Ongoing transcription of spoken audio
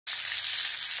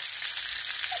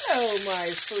Hello, my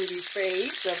foodie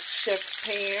faves of Chef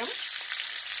Pam,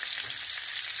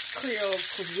 Creole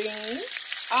cuisine.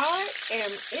 I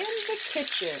am in the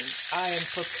kitchen. I am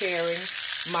preparing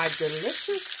my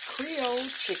delicious Creole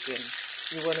chicken.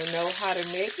 You want to know how to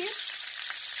make it?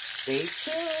 Stay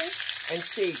tuned and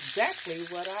see exactly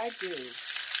what I do.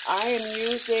 I am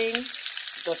using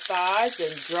the thighs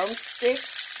and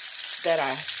drumsticks that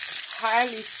I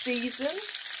highly season,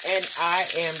 and I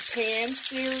am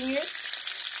pan-searing it.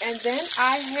 And then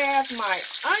I have my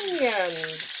onion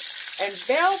and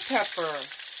bell pepper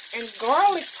and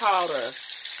garlic powder,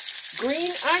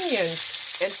 green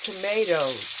onions and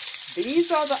tomatoes.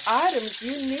 These are the items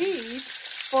you need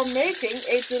for making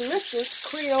a delicious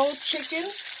Creole chicken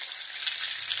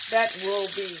that will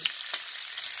be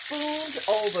spooned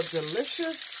over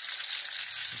delicious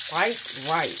white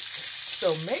rice.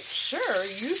 So make sure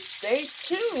you stay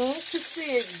tuned to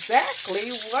see exactly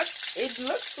what it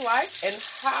looks like and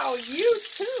how you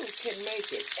too can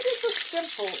make it. It is a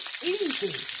simple, easy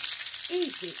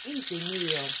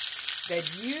meal that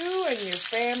you and your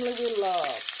family will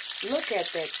love. Look at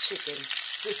that chicken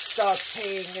just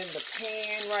sauteing in the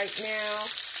pan right now.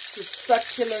 To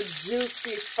succulent,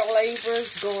 juicy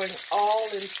flavors going all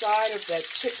inside of that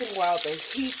chicken while the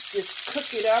heat just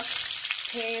cook it up.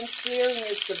 Pan-searing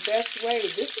is the best way.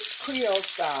 This is Creole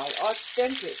style,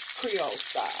 authentic Creole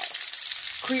style.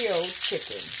 Creole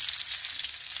chicken.